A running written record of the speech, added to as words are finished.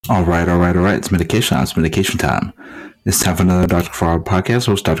All right. It's medication time. It's medication time. It's time for another Dr. Farga podcast.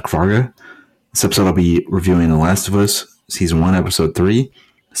 Host Dr. Farga. This episode I'll be reviewing The Last of Us, Season 1, Episode 3.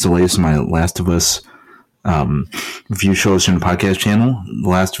 It's the latest in my Last of Us review shows on the podcast channel. The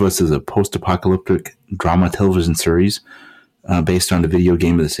Last of Us is a post-apocalyptic drama television series based on the video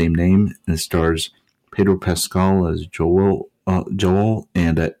game of the same name, and it stars Pedro Pascal as Joel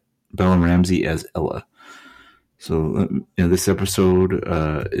and Bella Ramsey as Ella. So this episode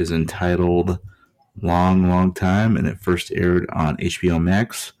is entitled Long Time, and it first aired on HBO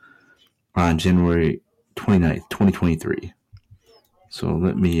Max on January 29th, 2023. So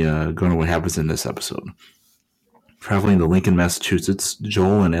let me go into what happens in this episode. Traveling to Lincoln, Massachusetts,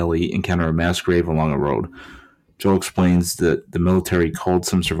 Joel and Ellie encounter a mass grave along a road. Joel explains that the military called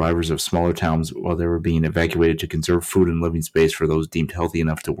some survivors of smaller towns while they were being evacuated to conserve food and living space for those deemed healthy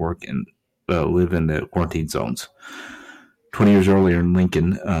enough to work and live in the quarantine zones. 20 years earlier in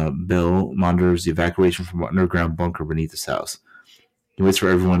Lincoln, Bill monitors the evacuation from an underground bunker beneath his house. He waits for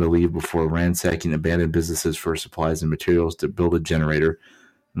everyone to leave before ransacking abandoned businesses for supplies and materials to build a generator,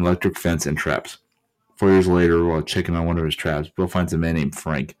 an electric fence, and traps. 4 years later, while checking on one of his traps, Bill finds a man named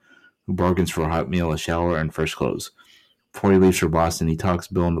Frank, who bargains for a hot meal, a shower, and fresh clothes. Before he leaves for Boston, he talks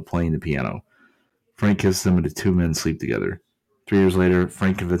Bill into playing the piano. Frank kisses him and the two men sleep together. 3 years later,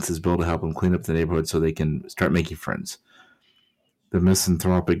 Frank convinces Bill to help him clean up the neighborhood so they can start making friends. The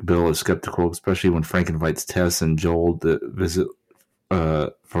misanthropic Bill is skeptical, especially when Frank invites Tess and Joel to visit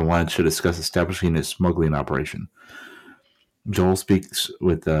for lunch to discuss establishing a smuggling operation. Joel speaks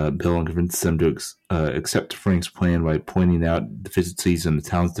with Bill and convinces them to accept Frank's plan by pointing out deficiencies in the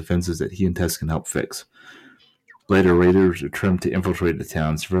town's defenses that he and Tess can help fix. Later, raiders attempt to infiltrate the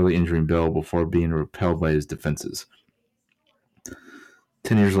town, severely injuring Bill before being repelled by his defenses.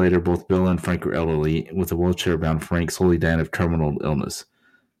 10 years later, both Bill and Frank are elderly, with a wheelchair-bound Frank slowly dying of terminal illness.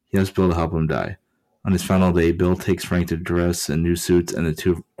 He asks Bill to help him die. On his final day, Bill takes Frank to dress in new suits, and the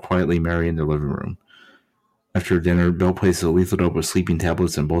two quietly marry in their living room. After dinner, Bill places a lethal dope with sleeping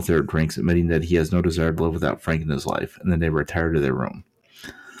tablets in both their drinks, admitting that he has no desire to live without Frank in his life, and then they retire to their room.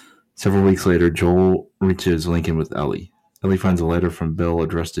 Several weeks later, Joel reaches Lincoln with Ellie. Ellie finds a letter from Bill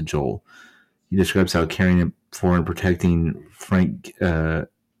addressed to Joel. He describes how caring for and protecting Frank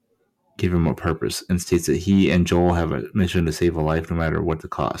gave him a purpose, and states that he and Joel have a mission to save a life no matter what the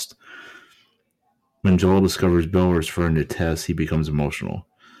cost. When Joel discovers Bill referring to Tess, he becomes emotional.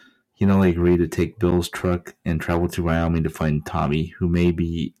 He and Ellie agree to take Bill's truck and travel to Wyoming to find Tommy, who may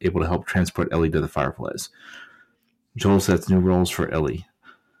be able to help transport Ellie to the Fireflies. Joel sets new roles for Ellie.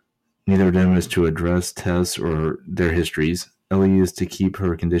 Neither of them is to address Tess or their histories. Ellie is to keep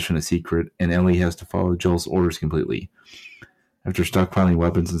her condition a secret, and Ellie has to follow Joel's orders completely. After stockpiling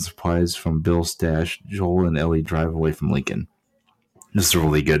weapons and supplies from Bill's stash, Joel and Ellie drive away from Lincoln. This is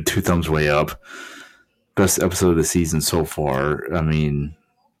really good. 2 thumbs way up. Best episode of the season so far. I mean,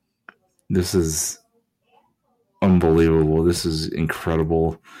 this is unbelievable. This is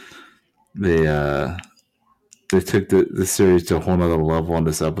incredible. They took the series to a whole nother level on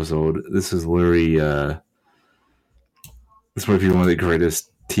this episode. This is literally this might be one of the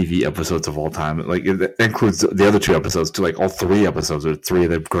greatest TV episodes of all time. Like, it includes the other 2 episodes too. Like, all 3 episodes are 3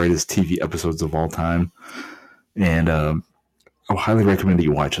 of the greatest TV episodes of all time. And I highly recommend that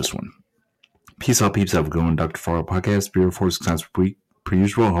you watch this one. Peace out, peeps. Have a good one. Dr. Farrell Podcast. Be here for 6 times per week. Per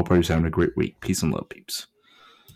usual. I hope everybody's having a great week. Peace and love, peeps.